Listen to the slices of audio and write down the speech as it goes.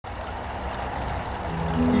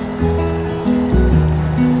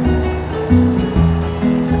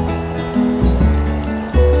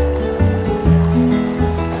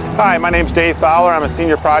Hi, my name's Dave Fowler. I'm a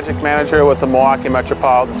senior project manager with the Milwaukee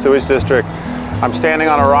Metropolitan Sewerage District. I'm standing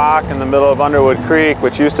on a rock in the middle of Underwood Creek,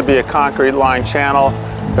 which used to be a concrete lined channel,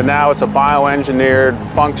 but now it's a bioengineered,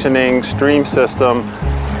 functioning stream system.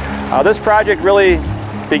 This project really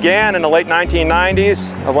began in the late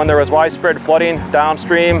 1990s when there was widespread flooding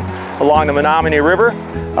downstream along the Menominee River.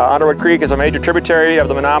 Underwood Creek is a major tributary of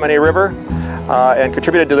the Menominee River and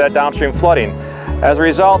contributed to that downstream flooding. As a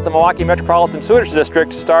result, the Milwaukee Metropolitan Sewerage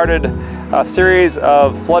District started a series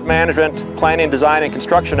of flood management planning, design, and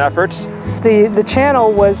construction efforts. The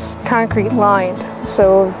channel was concrete lined,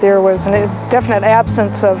 so there was a definite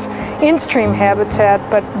absence of in-stream habitat,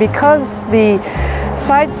 but because the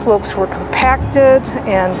side slopes were compacted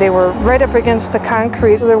and they were right up against the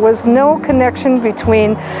concrete, there was no connection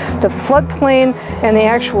between the floodplain and the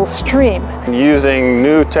actual stream. Using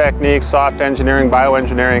new techniques, soft engineering,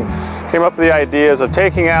 bioengineering, came up with the ideas of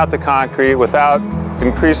taking out the concrete without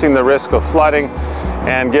increasing the risk of flooding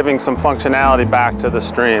and giving some functionality back to the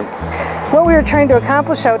stream. What we were trying to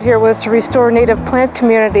accomplish out here was to restore native plant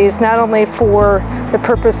communities, not only for the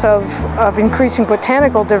purpose of increasing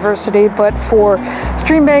botanical diversity, but for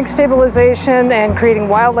stream bank stabilization and creating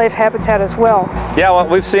wildlife habitat as well. Yeah, well,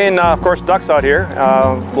 we've seen, of course, ducks out here.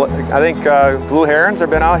 I think blue herons have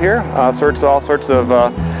been out here, all sorts of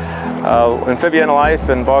amphibian life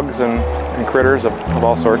and bugs and critters of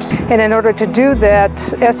all sorts. And in order to do that,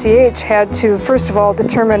 SEH had to, first of all,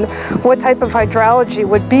 determine what type of hydrology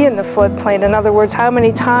would be in the floodplain. In other words, how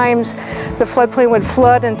many times the floodplain would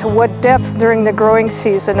flood and to what depth during the growing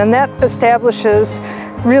season. And that establishes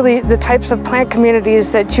really the types of plant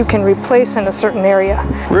communities that you can replace in a certain area.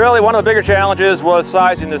 Really, one of the bigger challenges was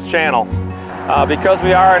sizing this channel. Because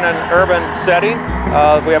we are in an urban setting,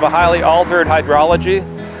 we have a highly altered hydrology,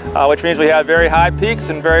 which means we have very high peaks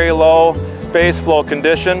and very low base flow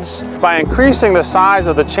conditions. By increasing the size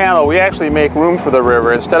of the channel, we actually make room for the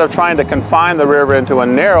river. Instead of trying to confine the river into a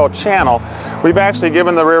narrow channel, we've actually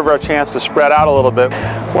given the river a chance to spread out a little bit.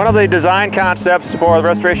 One of the design concepts for the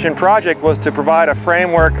restoration project was to provide a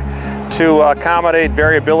framework to accommodate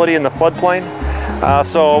variability in the floodplain.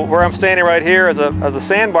 So where I'm standing right here is a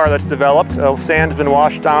sandbar that's developed. Sand has been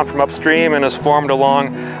washed down from upstream and is formed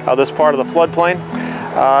along this part of the floodplain.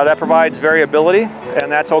 That provides variability,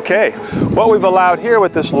 and that's okay. What we've allowed here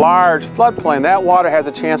with this large floodplain, that water has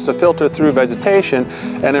a chance to filter through vegetation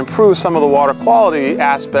and improve some of the water quality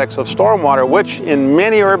aspects of stormwater, which in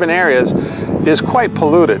many urban areas is quite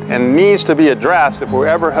polluted and needs to be addressed if we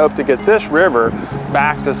ever hope to get this river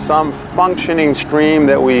back to some functioning stream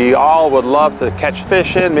that we all would love to catch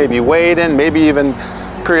fish in, maybe wade in, maybe even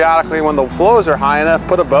periodically when the flows are high enough,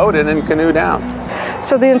 put a boat in and canoe down.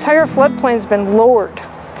 So the entire floodplain's been lowered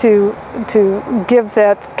to give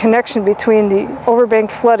that connection between the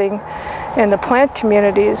overbanked flooding and the plant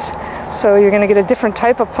communities. So you're going to get a different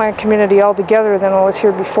type of plant community altogether than what was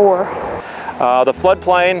here before. The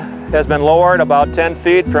floodplain has been lowered about 10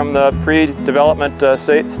 feet from the pre-development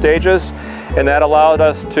stages, and that allowed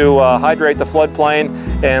us to hydrate the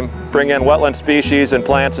floodplain and bring in wetland species and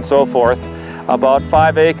plants and so forth. About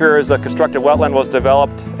 5 acres of constructed wetland was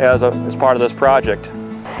developed as part of this project.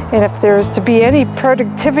 And if there's to be any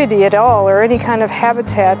productivity at all or any kind of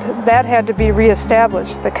habitat, that had to be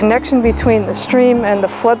reestablished. The connection between the stream and the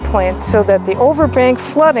floodplain so that the overbank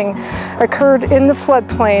flooding occurred in the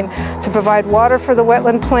floodplain to provide water for the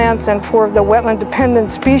wetland plants and for the wetland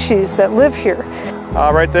dependent species that live here.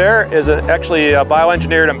 Right there is actually a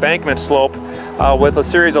bioengineered embankment slope with a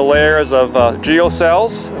series of layers of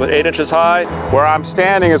geocells with 8 inches high. Where I'm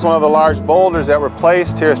standing is one of the large boulders that were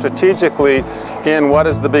placed here strategically in what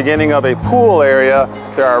is the beginning of a pool area.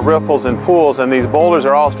 There are riffles and pools, and these boulders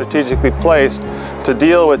are all strategically placed to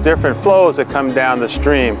deal with different flows that come down the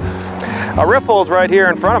stream. A riffle is right here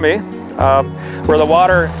in front of me, where the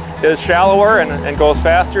water is shallower and goes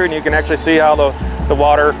faster, and you can actually see how the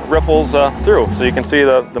water riffles through. So you can see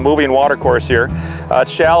the moving water course here. It's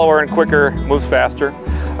shallower and quicker, moves faster.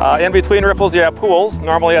 In between riffles you have pools,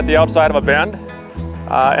 normally at the outside of a bend.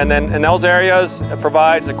 And then in those areas it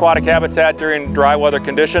provides aquatic habitat during dry weather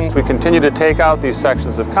conditions. We continue to take out these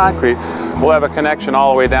sections of concrete. We'll have a connection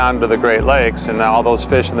all the way down to the Great Lakes, and all those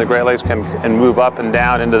fish in the Great Lakes can move up and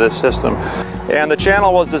down into this system. And the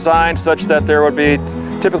channel was designed such that there would be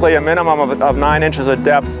typically a minimum of 9 inches of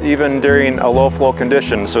depth even during a low flow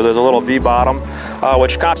condition. So there's a little V bottom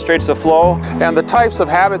which concentrates the flow. And the types of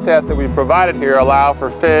habitat that we've provided here allow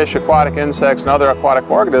for fish, aquatic insects, and other aquatic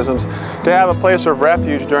organisms to have a place of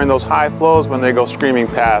refuge during those high flows when they go screaming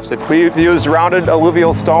past. If we used rounded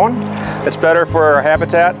alluvial stone, it's better for our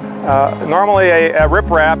habitat. Normally a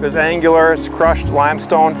riprap is angular, it's crushed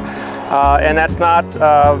limestone. and that's not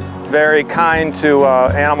very kind to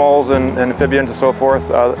animals and amphibians and so forth.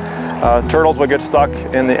 Turtles will get stuck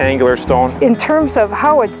in the angular stone. In terms of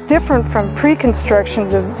how it's different from pre-construction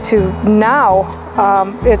to now,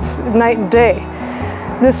 it's night and day.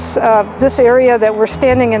 This area that we're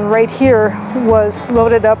standing in right here was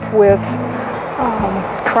loaded up with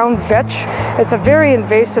crown vetch. It's a very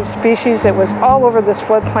invasive species. It was all over this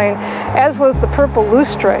floodplain, as was the purple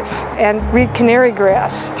loosestrife and reed canary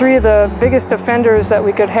grass, three of the biggest offenders that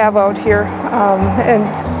we could have out here.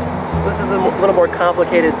 So this is a little more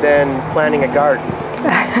complicated than planting a garden.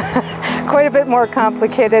 Quite a bit more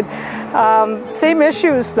complicated. Same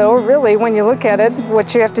issues though, really, when you look at it.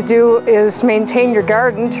 What you have to do is maintain your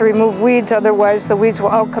garden to remove weeds, otherwise the weeds will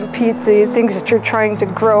outcompete the things that you're trying to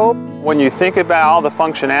grow. When you think about all the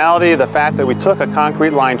functionality, the fact that we took a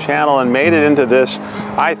concrete lined channel and made it into this,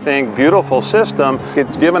 I think, beautiful system,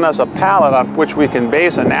 it's given us a palette on which we can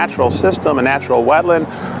base a natural system, a natural wetland,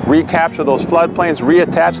 recapture those floodplains,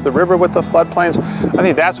 reattach the river with the floodplains. I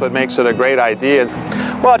think that's what makes it a great idea.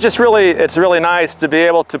 Well, it's really nice to be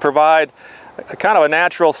able to provide a kind of a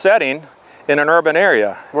natural setting in an urban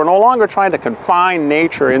area. We're no longer trying to confine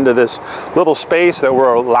nature into this little space that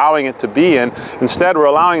we're allowing it to be in. Instead, we're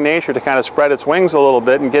allowing nature to kind of spread its wings a little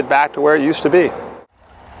bit and get back to where it used to be.